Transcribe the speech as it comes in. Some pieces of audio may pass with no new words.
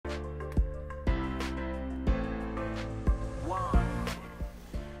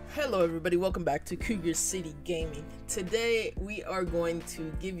Hello everybody, welcome back to Cougar City Gaming. Today we are going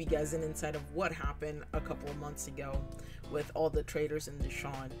to give you guys an insight of what happened a couple of months ago with all the traders in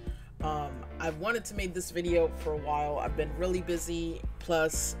Deshaun. I've wanted to make this video for a while. I've been really busy,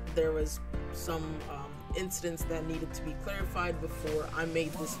 plus there was some incidents that needed to be clarified before I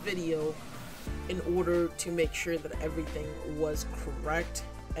made this video in order to make sure that everything was correct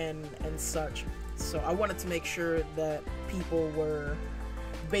and such. So I wanted to make sure that people were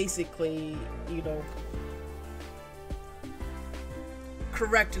basically, you know,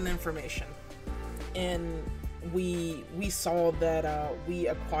 correct in information. And we saw that we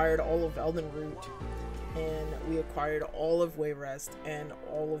acquired all of Eldenroot, and we acquired all of Wayrest and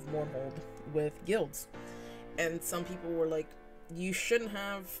all of Mournhold with guilds. And some people were like, you shouldn't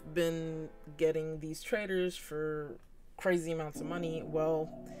have been getting these traders for crazy amounts of money. Well,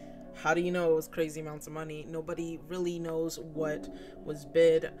 how do you know it was crazy amounts of money? Nobody really knows what was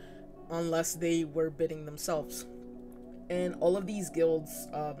bid unless they were bidding themselves. And all of these guilds,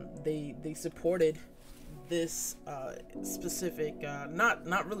 they supported this specific,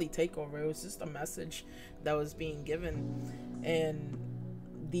 not really takeover. It was just a message that was being given, and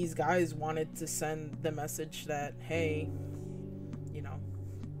these guys wanted to send the message that, hey, you know,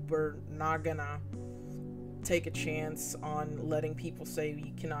 we're not gonna take a chance on letting people say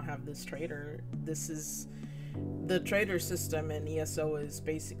you cannot have this trader. This is the trader system, and ESO is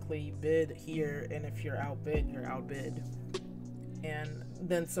basically bid here, and if you're outbid, you're outbid. And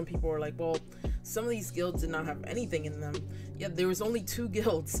then some people were like, well, some of these guilds did not have anything in them. Yeah, there was only 2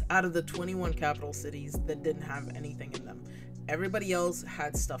 guilds out of the 21 capital cities that didn't have anything in them. Everybody else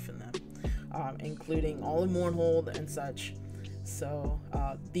had stuff in them, including all of Mournhold and such. So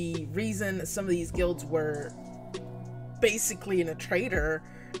the reason some of these guilds were basically in a trader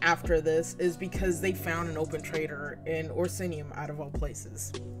after this is because they found an open trader in Orsinium, out of all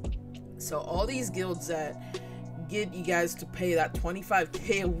places. So all these guilds that get you guys to pay that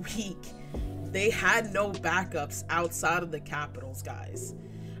 25k a week, they had no backups outside of the capitals, guys.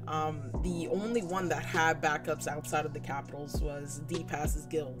 The only one that had backups outside of the capitals was D-Pass's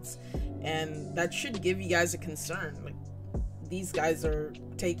guilds, and that should give you guys a concern. Like, these guys are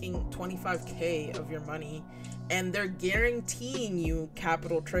taking 25k of your money, and they're guaranteeing you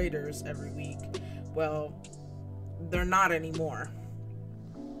capital traders every week. Well, they're not anymore.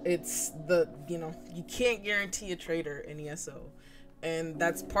 It's the, you know, you can't guarantee a trader in ESO. And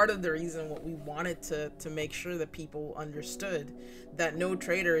that's part of the reason what we wanted to make sure that people understood, that no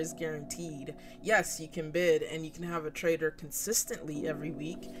trader is guaranteed. Yes, you can bid and you can have a trader consistently every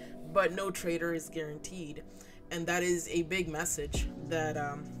week, but no trader is guaranteed. And that is a big message that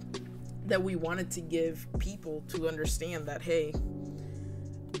that we wanted to give people to understand, that, hey,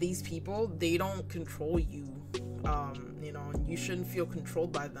 these people, they don't control you. You know, you shouldn't feel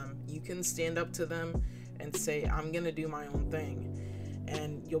controlled by them. You can stand up to them and say, I'm gonna do my own thing,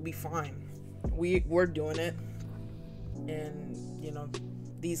 and you'll be fine. We're doing it. And, you know,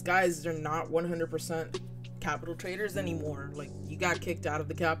 these guys are not 100% capital traders anymore. Like, you got kicked out of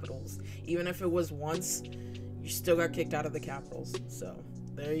the capitals. Even if it was once, you still got kicked out of the capitals. So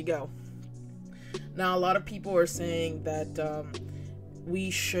there you go. Now, a lot of people are saying that we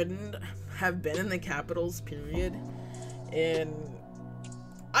shouldn't have been in the capitals, period. And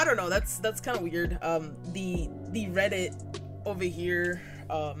I don't know, that's kind of weird. The Reddit over here,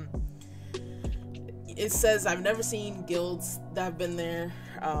 it says, I've never seen guilds that have been there.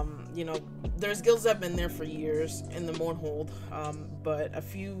 You know, there's guilds that have been there for years in the Mournhold, but a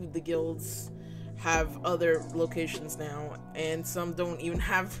few of the guilds have other locations now, and some don't even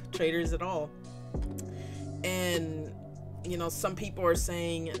have traders at all. And, you know, some people are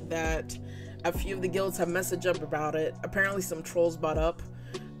saying that a few of the guilds have messaged up about it. Apparently some trolls bought up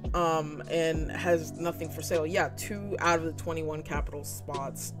and has nothing for sale. Yeah, 2 out of the 21 capital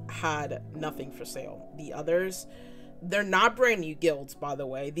spots had nothing for sale. The others, they're not brand new guilds, by the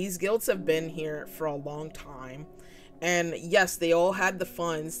way. These guilds have been here for a long time. And yes, they all had the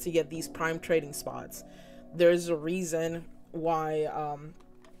funds to get these prime trading spots. There's a reason why,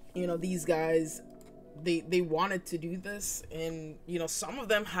 you know, these guys, they wanted to do this. And, you know, some of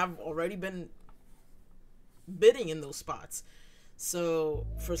them have already been bidding in those spots. So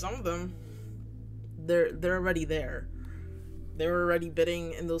for some of them, they're already there. They're already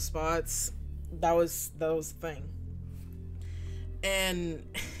bidding in those spots. That was the thing. And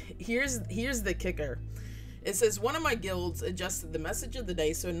here's the kicker. It says, one of my guilds adjusted the message of the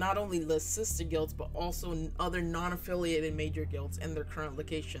day so it not only lists sister guilds, but also other non-affiliated major guilds and their current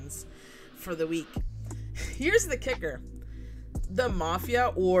locations for the week. Here's the kicker. The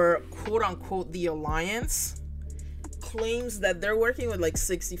Mafia, or quote-unquote the Alliance, claims that they're working with like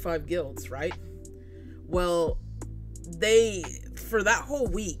 65 guilds, right? Well, they, for that whole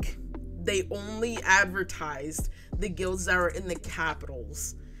week, they only advertised the guilds that are in the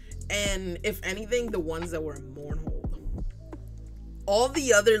capitals, and if anything, the ones that were in Mournhold. All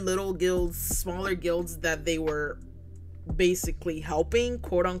the other little guilds, smaller guilds that they were basically helping,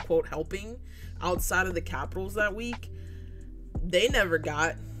 quote unquote helping, outside of the capitals that week, they never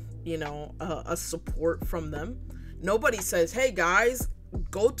got, you know, a support from them. Nobody says, hey guys,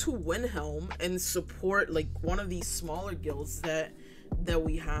 go to Windhelm and support like one of these smaller guilds that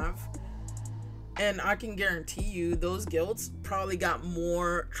we have. And I can guarantee you those guilds probably got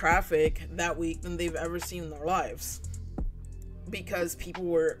more traffic that week than they've ever seen in their lives, because people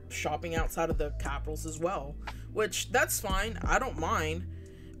were shopping outside of the capitals as well, which that's fine. I don't mind.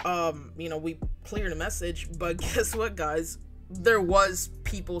 You know, we cleared a message, but guess what, guys? There was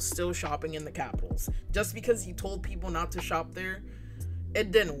people still shopping in the capitals. Just because you told people not to shop there,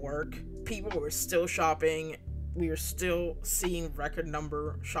 it didn't work. People were still shopping. We were still seeing record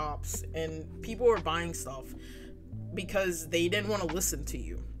number shops, and people were buying stuff because they didn't want to listen to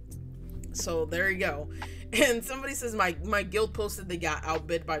you. So there you go. And somebody says my guild posted they got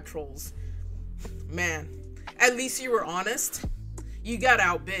outbid by trolls. Man, at least you were honest. You got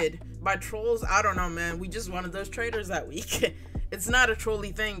outbid by trolls. I don't know, man. We just wanted those traders that week. It's not a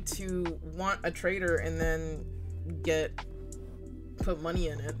trolly thing to want a trader and then put money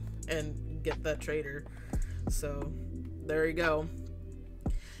in it and get that trader. So there you go.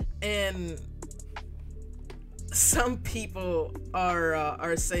 And some people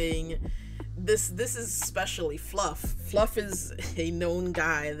are saying this is especially Fluff. Fluff is a known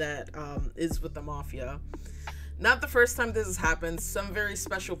guy that is with the Mafia. Not the first time this has happened. Some very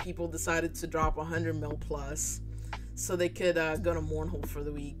special people decided to drop 100 mil plus so they could go to Mournhold for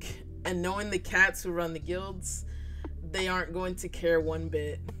the week. And knowing the cats who run the guilds, they aren't going to care one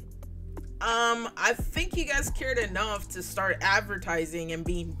bit. I think you guys cared enough to start advertising and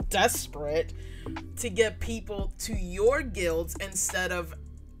being desperate to get people to your guilds instead of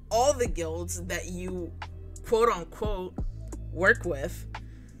all the guilds that you quote unquote work with.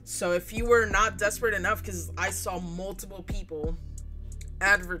 So if you were not desperate enough, because I saw multiple people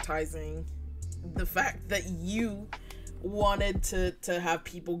advertising the fact that you wanted to have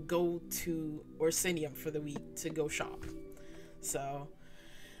people go to Orsinium for the week to go shop. So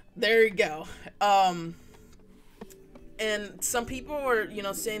there you go. And some people are, you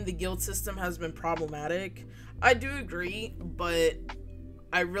know, saying the guild system has been problematic. I do agree, but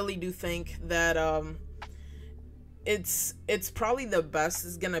I really do think that it's probably the best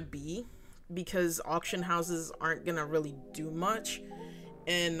is gonna be, because auction houses aren't gonna really do much,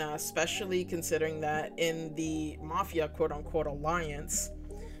 and especially considering that in the Mafia quote unquote alliance,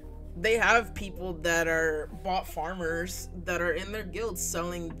 they have people that are bot farmers that are in their guilds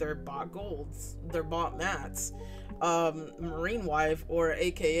selling their bot golds, their bot mats. Marine Wife, or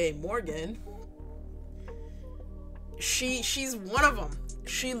aka Morgan, she's one of them.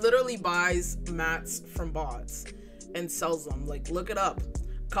 She literally buys mats from bots and sells them. Like, look it up.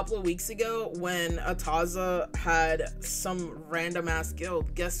 A couple of weeks ago when Ataza had some random ass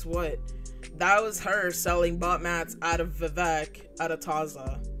guild, guess what? That was her selling bot mats out of Vivek at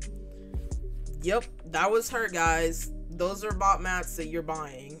Ataza. Yep, that was her, guys. Those are bot mats that you're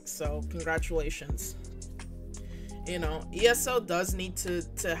buying, so congratulations. You know, ESO does need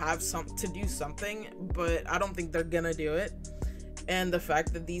to have to do something, but I don't think they're gonna do it. And the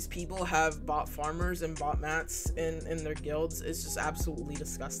fact that these people have bot farmers and bot mats in their guilds is just absolutely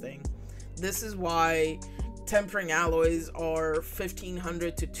disgusting. This is why tempering alloys are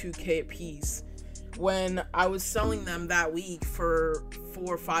 1,500 to 2k a piece, when I was selling them that week for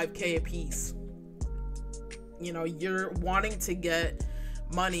 4 or 5k a piece. You know, you're wanting to get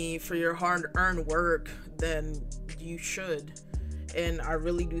money for your hard-earned work, then you should. And I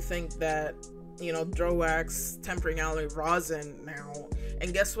really do think that, you know, Droax, tempering alloy, rosin now,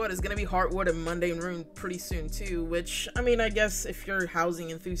 and guess what, it's gonna be heartwood and mundane rune pretty soon too, which, I mean, I guess if you're a housing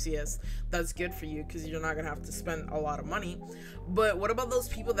enthusiast, that's good for you because you're not gonna have to spend a lot of money. But what about those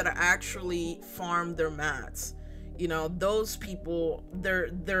people that actually farm their mats? You know, those people,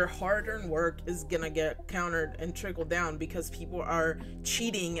 their hard-earned work is gonna get countered and trickled down because people are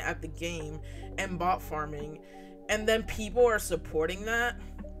cheating at the game and bot farming, and then people are supporting that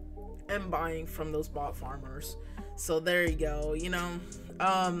and buying from those bot farmers. So there you go. You know,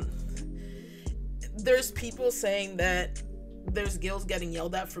 there's people saying that there's guilds getting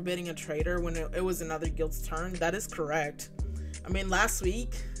yelled at for bidding a trader when it was another guild's turn. That is correct. I mean, last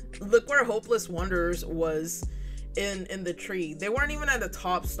week, look where Hopeless Wanderers was in the tree. They weren't even at the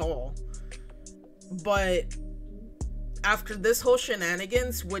top stall, but after this whole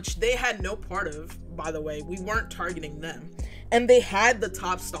shenanigans, which they had no part of, by the way, we weren't targeting them, and they had the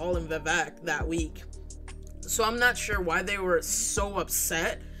top stall in Vivek that week. So I'm not sure why they were so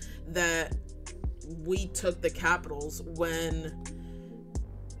upset that we took the capitals when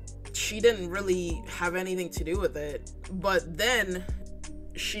she didn't really have anything to do with it. But then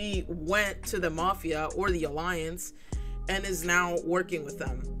she went to the Mafia or the Alliance and is now working with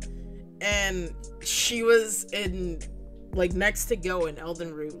them. And she was in, like, next to go in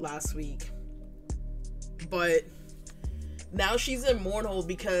Elden Root last week. But now she's in Mournhold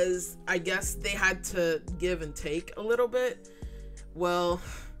because I guess they had to give and take a little bit. Well,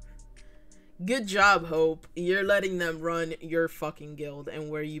 good job, Hope. You're letting them run your fucking guild and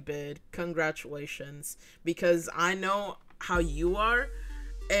where you bid. Congratulations. Because I know how you are,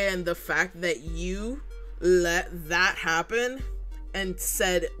 and the fact that you let that happen and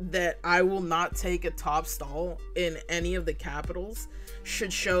said that I will not take a top stall in any of the capitals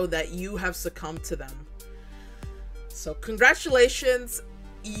should show that you have succumbed to them. So congratulations,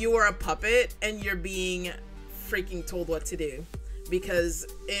 you are a puppet and you're being freaking told what to do. Because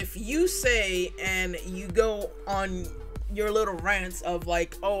if you say and you go on your little rants of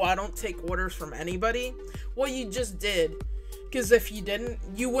like, oh, I don't take orders from anybody, well, you just did. Because if you didn't,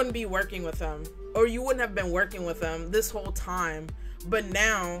 you wouldn't be working with them, or you wouldn't have been working with them this whole time. But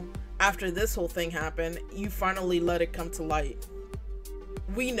now, after this whole thing happened, you finally let it come to light.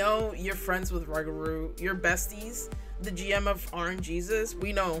 We know you're friends with Ruggaroo, you're besties, the GM of RNGesus.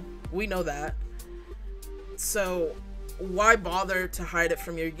 We know that. So why bother to hide it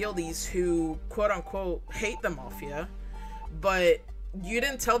from your guildies who quote unquote hate the Mafia? But you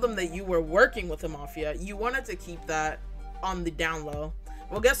didn't tell them that you were working with the Mafia. You wanted to keep that on the down low.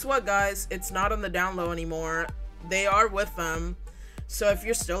 Well, guess what, guys? It's not on the down low anymore. They are with them. So if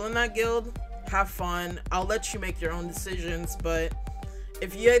you're still in that guild, have fun. I'll let you make your own decisions, but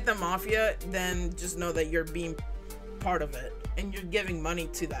if you hate the Mafia, then just know that you're being part of it and you're giving money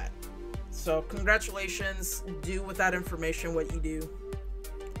to that. So congratulations. Do with that information what you do.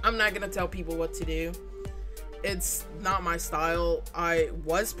 I'm not gonna tell people what to do. It's not my style. I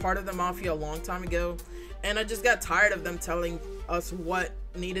was part of the Mafia a long time ago, and I just got tired of them telling us what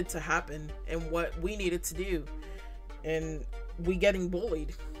needed to happen and what we needed to do, and we getting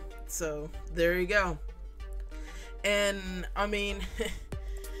bullied. So there you go. And I mean,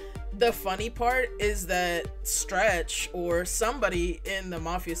 the funny part is that Stretch or somebody in the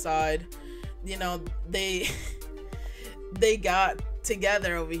Mafia side, you know, they got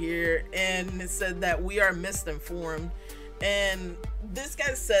together over here and said that we are misinformed. And this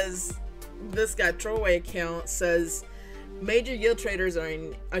guy says, this guy throwaway account says major guild traders are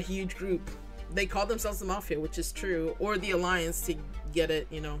in a huge group. They call themselves the Mafia, which is true, or the Alliance to get it,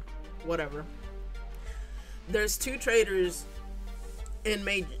 you know, whatever. There's two traders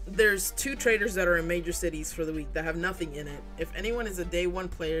that are in major cities for the week that have nothing in it. If anyone is a day one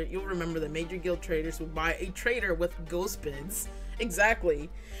player, you'll remember that major guild traders will buy a trader with ghost bids. Exactly.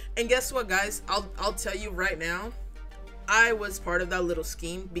 And guess what, guys? I'll tell you right now, I was part of that little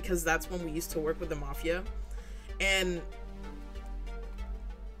scheme because that's when we used to work with the Mafia. And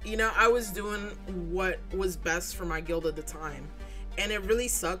you know, I was doing what was best for my guild at the time. And it really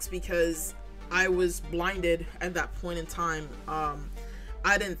sucks because I was blinded at that point in time.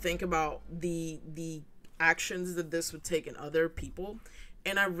 I didn't think about the actions that this would take in other people,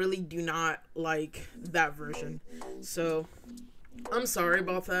 and I really do not like that version. So I'm sorry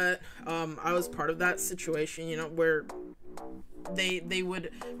about that. I was part of that situation, you know, where they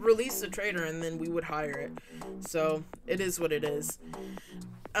would release the trader and then we would hire it. So it is what it is.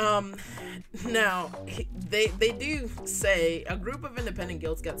 Now they do say a group of independent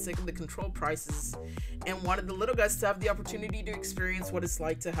guilds got sick of the controlled prices and wanted the little guys to have the opportunity to experience what it's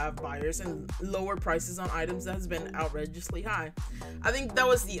like to have buyers and lower prices on items that has been outrageously high. I think that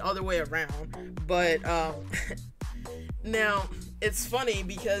was the other way around, but now it's funny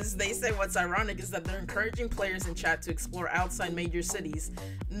because they say what's ironic is that they're encouraging players in chat to explore outside major cities,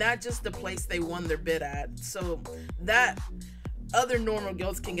 not just the place they won their bid at, so that other normal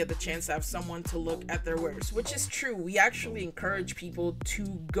guilds can get the chance to have someone to look at their wares, which is true. We actually encourage people to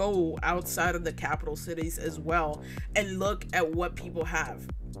go outside of the capital cities as well and look at what people have.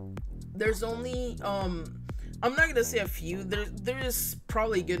 There's only I'm not gonna say a few, there is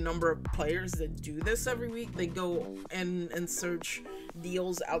probably a good number of players that do this every week. They go and search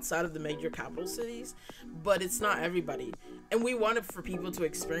deals outside of the major capital cities, but it's not everybody, and we wanted for people to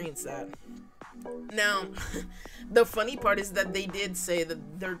experience that. Now, the funny part is that they did say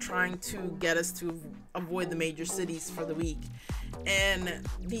that they're trying to get us to avoid the major cities for the week. And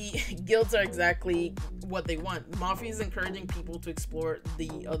the guilds are exactly what they want. Mafia is encouraging people to explore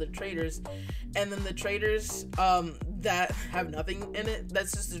the other traders, and then the traders that have nothing in it,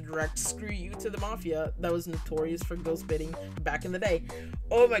 that's just a direct screw you to the Mafia that was notorious for ghost bidding back in the day.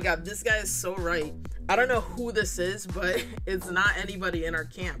 Oh my god, this guy is so right. I don't know who this is, but it's not anybody in our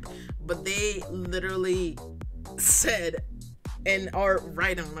camp, but they literally said and are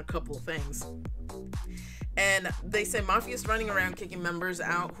right on a couple of things. And they say Mafia is running around kicking members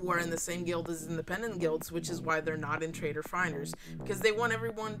out who are in the same guild as independent guilds, which is why they're not in Trader Finders, because they want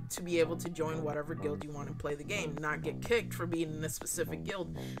everyone to be able to join whatever guild you want and play the game, not get kicked for being in a specific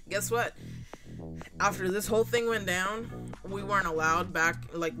guild. Guess what? After this whole thing went down, we weren't allowed back,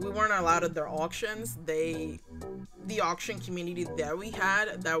 like, we weren't allowed at their auctions. The auction community that we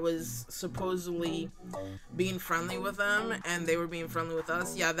had that was supposedly being friendly with them, and they were being friendly with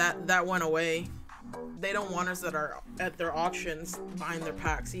us, yeah, that went away. They don't want us at their auctions buying their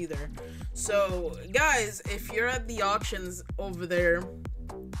packs either. So guys, if you're at the auctions over there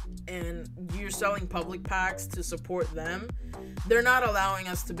and you're selling public packs to support them, they're not allowing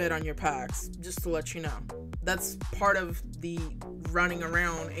us to bid on your packs, just to let you know. That's part of the running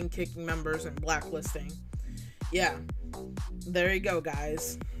around and kicking members and blacklisting. Yeah, there you go,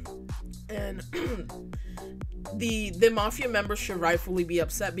 guys. And the Mafia members should rightfully be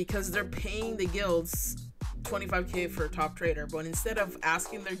upset because they're paying the guilds 25k for a top trader, but instead of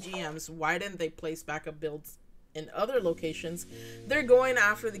asking their GMs why didn't they place backup builds in other locations, they're going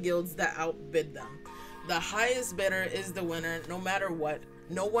after the guilds that outbid them. The highest bidder is the winner, no matter what.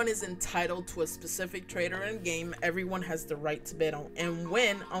 No one is entitled to a specific trader in game. Everyone has the right to bid on and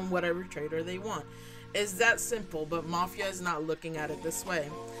win on whatever trader they want. It's that simple, but Mafia is not looking at it this way.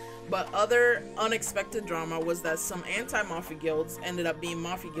 But other unexpected drama was that some anti-Mafia guilds ended up being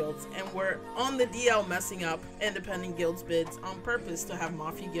Mafia guilds and were on the DL messing up independent guilds bids on purpose to have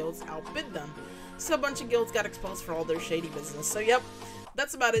Mafia guilds outbid them. So a bunch of guilds got exposed for all their shady business. So yep,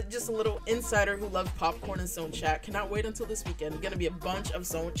 that's about it. Just a little insider who loves popcorn and zone chat. Cannot wait until this weekend. Gonna be a bunch of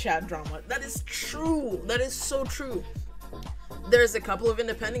zone chat drama. That is true. That is so true. There's a couple of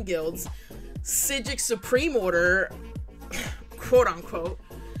independent guilds, Sijic Supreme Order, quote unquote,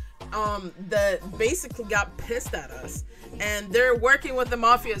 that basically got pissed at us, and they're working with the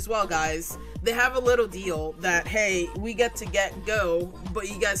Mafia as well, guys. They have a little deal that, hey, we get to go, but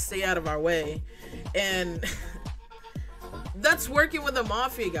you guys stay out of our way. And that's working with the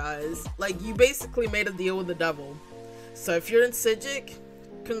Mafia, guys. Like, you basically made a deal with the devil. So if you're in Sijic,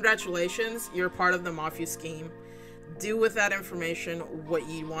 congratulations, you're part of the Mafia scheme. Do with that information what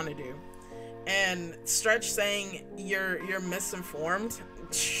you want to do. And Stretch saying you're misinformed,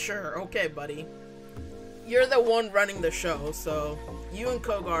 sure, okay, buddy. You're the one running the show, so you and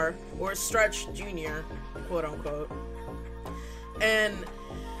Kogar, or Stretch Jr., quote unquote. And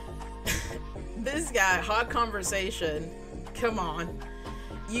this guy, Hot Conversation, come on.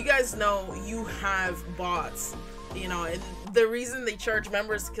 You guys know you have bots, you know, and the reason they charge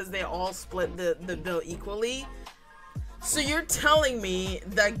members is because they all split the bill equally. So you're telling me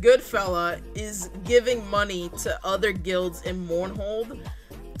that Goodfella is giving money to other guilds in Mournhold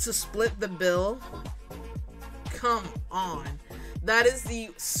to split the bill? Come on. That is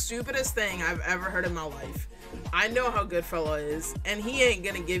the stupidest thing I've ever heard in my life. I know how Goodfella is, and he ain't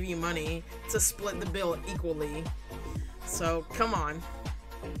gonna give you money to split the bill equally. So come on.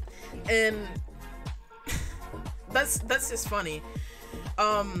 And that's just funny.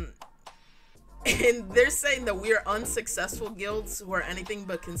 And they're saying that we are unsuccessful guilds who are anything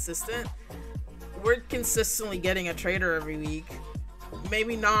but consistent. We're consistently getting a trader every week.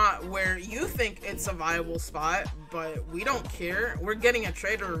 Maybe not where you think it's a viable spot, but we don't care. We're getting a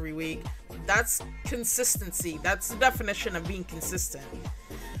trader every week. That's consistency. That's the definition of being consistent.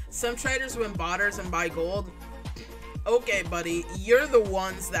 Some traders win botters and buy gold. Okay, buddy, you're the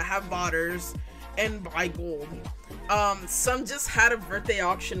ones that have botters and buy gold. Some just had a birthday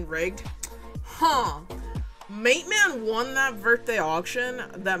auction rigged. Huh. Mateman won that birthday auction,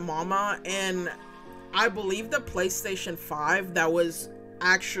 that mama, and I believe the PlayStation 5 that was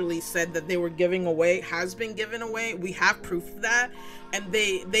actually said that they were giving away has been given away. We have proof of that, and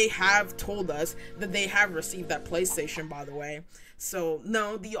they have told us that they have received that PlayStation, by the way. So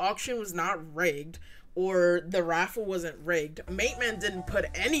no, the auction was not rigged, or the raffle wasn't rigged. Mateman didn't put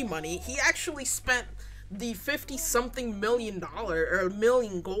any money. He actually spent the 50-something million or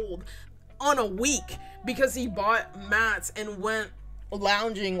million gold on a week because he bought mats and went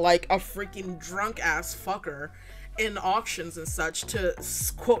lounging like a freaking drunk ass fucker in auctions and such to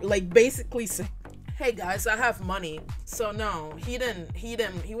quote, like, basically say, hey guys, I have money. So no, he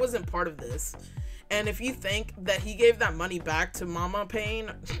wasn't part of this. And if you think that he gave that money back to Mama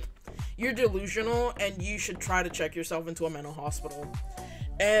Payne, you're delusional and you should try to check yourself into a mental hospital.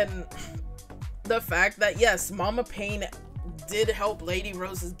 And the fact that, yes, Mama Pain did help Lady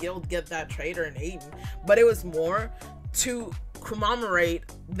Rose's guild get that traitor in Aiden, but it was more to commemorate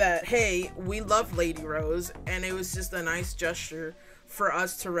that, hey, we love Lady Rose, and it was just a nice gesture for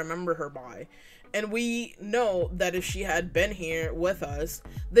us to remember her by. And we know that if she had been here with us,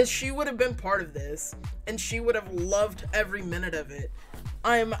 that she would have been part of this, and she would have loved every minute of it.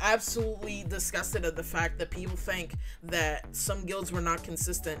 I'm absolutely disgusted at the fact that people think that some guilds were not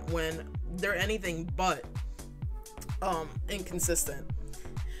consistent when they're anything but inconsistent.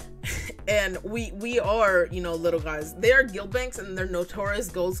 And we are, you know, little guys. They are guild banks, and they're notorious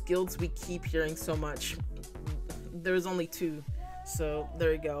guilds we keep hearing so much. There's only 2, so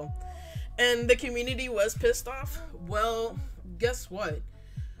there you go. And the community was pissed off. Well, guess what?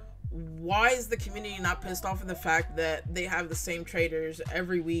 Why is the community not pissed off at the fact that they have the same traders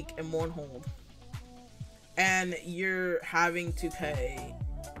every week in Mournhold? And you're having to pay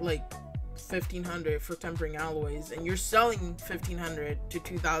like 1,500 for tempering alloys, and you're selling 1,500 to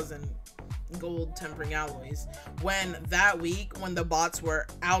 2,000 gold tempering alloys, when that week, when the bots were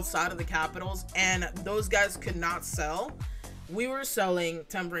outside of the capitals and those guys could not sell, we were selling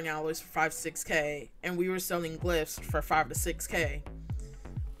tempering alloys for 5-6k, and we were selling glyphs for 5-6k.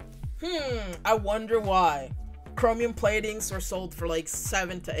 I wonder why. Chromium platings were sold for like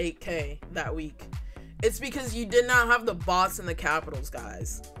 7-8k that week. It's because you did not have the bots in the capitals,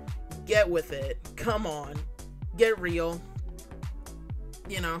 guys. Get with it. Come on. Get real.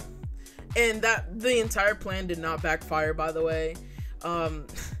 You know. And that the entire plan did not backfire, by the way.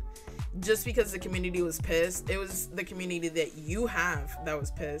 Just because the community was pissed, it was the community that you have that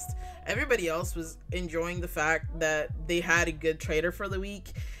was pissed. Everybody else was enjoying the fact that they had a good trader for the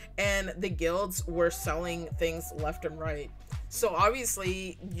week, and the guilds were selling things left and right. So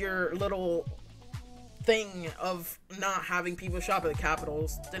obviously your little thing of not having people shop at the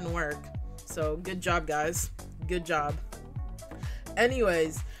capitals didn't work. So good job, guys. Good job.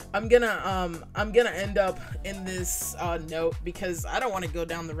 Anyways, I'm gonna end up in this note because I don't want to go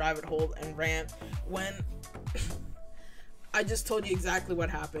down the rabbit hole and rant when I just told you exactly what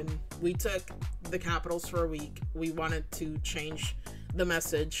happened. We took the capitals for a week. We wanted to change the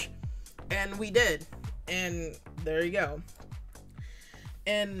message, and we did, and there you go.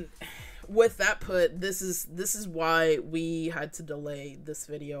 And with that put, this is why we had to delay this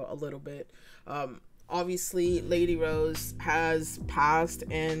video a little bit. Obviously Lady Rose has passed,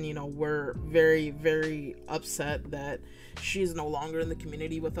 and you know, we're very, very upset that she's no longer in the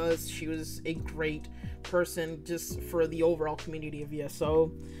community with us. She was a great person just for the overall community of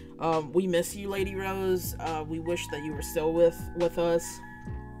ESO. We miss you, Lady Rose. We wish that you were still with us.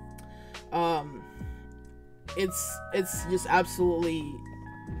 It's just absolutely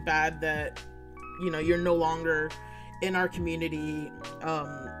bad that, you know, you're no longer in our community.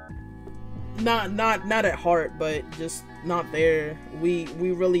 Not at heart, but just not there. We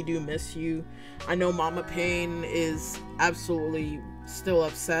really do miss you. I know Mama Pain is absolutely still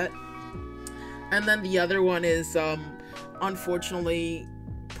upset. And then the other one is unfortunately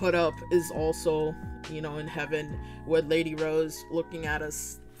Put Up is also, you know, in heaven with Lady Rose looking at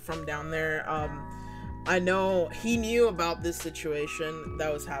us from down there. I know he knew about this situation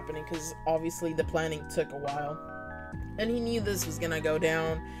that was happening because obviously the planning took a while, and he knew this was gonna go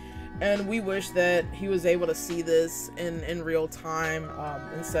down. And we wish that he was able to see this in real time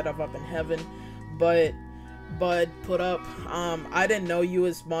instead of up in heaven. But Put Up, I didn't know you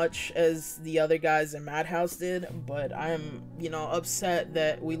as much as the other guys in Madhouse did, but I'm, you know, upset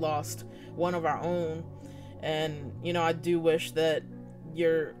that we lost one of our own. And, you know, I do wish that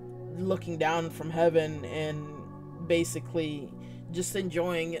you're looking down from heaven and basically just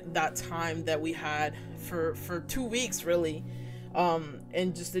enjoying that time that we had for 2 weeks, really.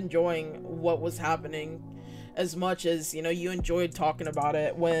 And just enjoying what was happening as much as, you know, you enjoyed talking about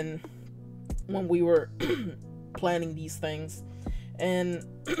it when we were planning these things. And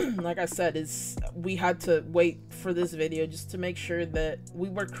like I said, we had to wait for this video just to make sure that we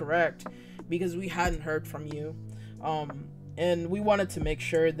were correct, because we hadn't heard from you, and we wanted to make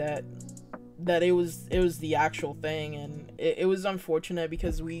sure that it was the actual thing. And it was unfortunate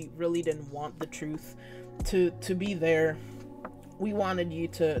because we really didn't want the truth to be there. We wanted you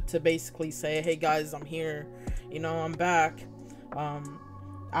to basically say, hey guys, I'm here, you know, I'm back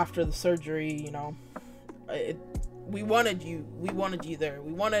after the surgery. You know, we wanted you there.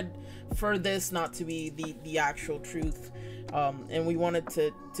 We wanted for this not to be the actual truth, and we wanted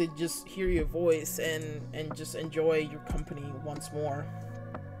to just hear your voice and just enjoy your company once more.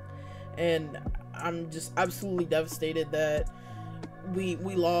 And I'm just absolutely devastated that we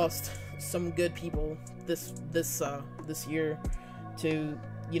lost some good people this year to,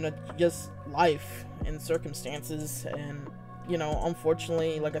 you know, just life and circumstances. And, you know,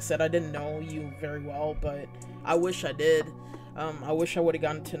 unfortunately, like I said, I didn't know you very well, but I wish I did. I wish I would have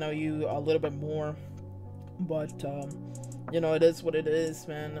gotten to know you a little bit more, but you know, it is what it is,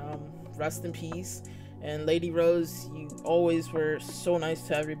 man. Rest in peace. And Lady Rose, you always were so nice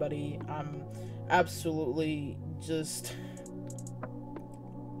to everybody. I'm absolutely just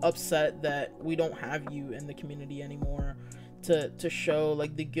upset that we don't have you in the community anymore to show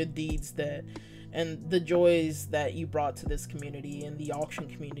like the good deeds that and the joys that you brought to this community and the auction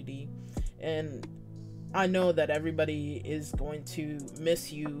community. And I know that everybody is going to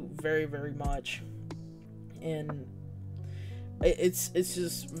miss you very, very much, and it's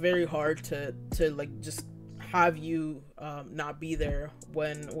just very hard to like just have you not be there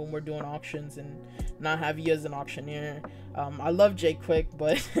when we're doing auctions and not have you as an auctioneer. I love Jay Quick,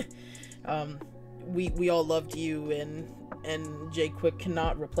 but we all loved you, and Jay Quick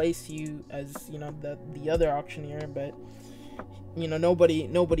cannot replace you as, you know, the other auctioneer, but you know,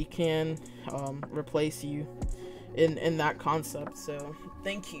 nobody can replace you in that concept. So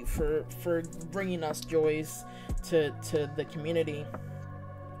thank you for bringing us joys to the community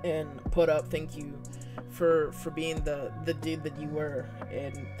and put up. Thank you for being the dude that you were,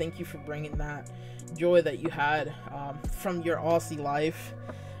 and thank you for bringing that joy that you had from your Aussie life.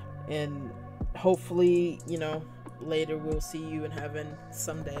 And hopefully, you know, later we'll see you in heaven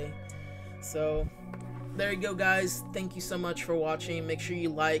someday. So there you go, guys. Thank you so much for watching. Make sure you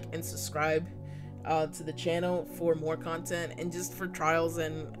like and subscribe to the channel for more content and just for trials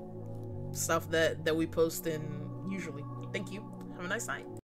and stuff that we post in usually. Thank you. Have a nice night.